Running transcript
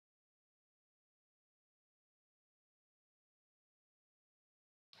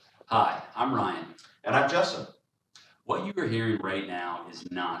Hi, I'm Ryan. And I'm Justin. What you are hearing right now is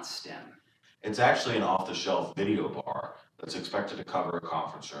not STEM. It's actually an off-the-shelf video bar that's expected to cover a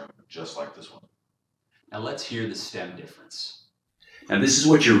conference room just like this one. Now let's hear the STEM difference. Now this is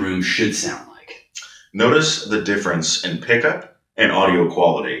what your room should sound like. Notice the difference in pickup and audio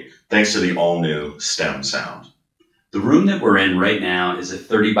quality thanks to the all-new STEM sound. The room that we're in right now is a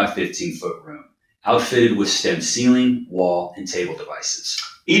 30 by 15 foot room, outfitted with STEM ceiling, wall, and table devices.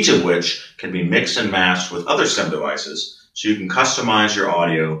 Each of which can be mixed and matched with other STEM devices so you can customize your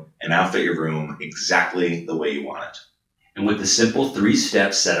audio and outfit your room exactly the way you want it. And with the simple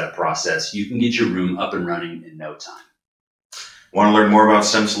 3-step setup process, you can get your room up and running in no time. Want to learn more about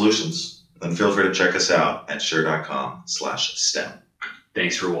STEM solutions? Then feel free to check us out at shure.com/STEM.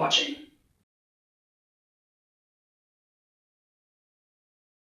 Thanks for watching.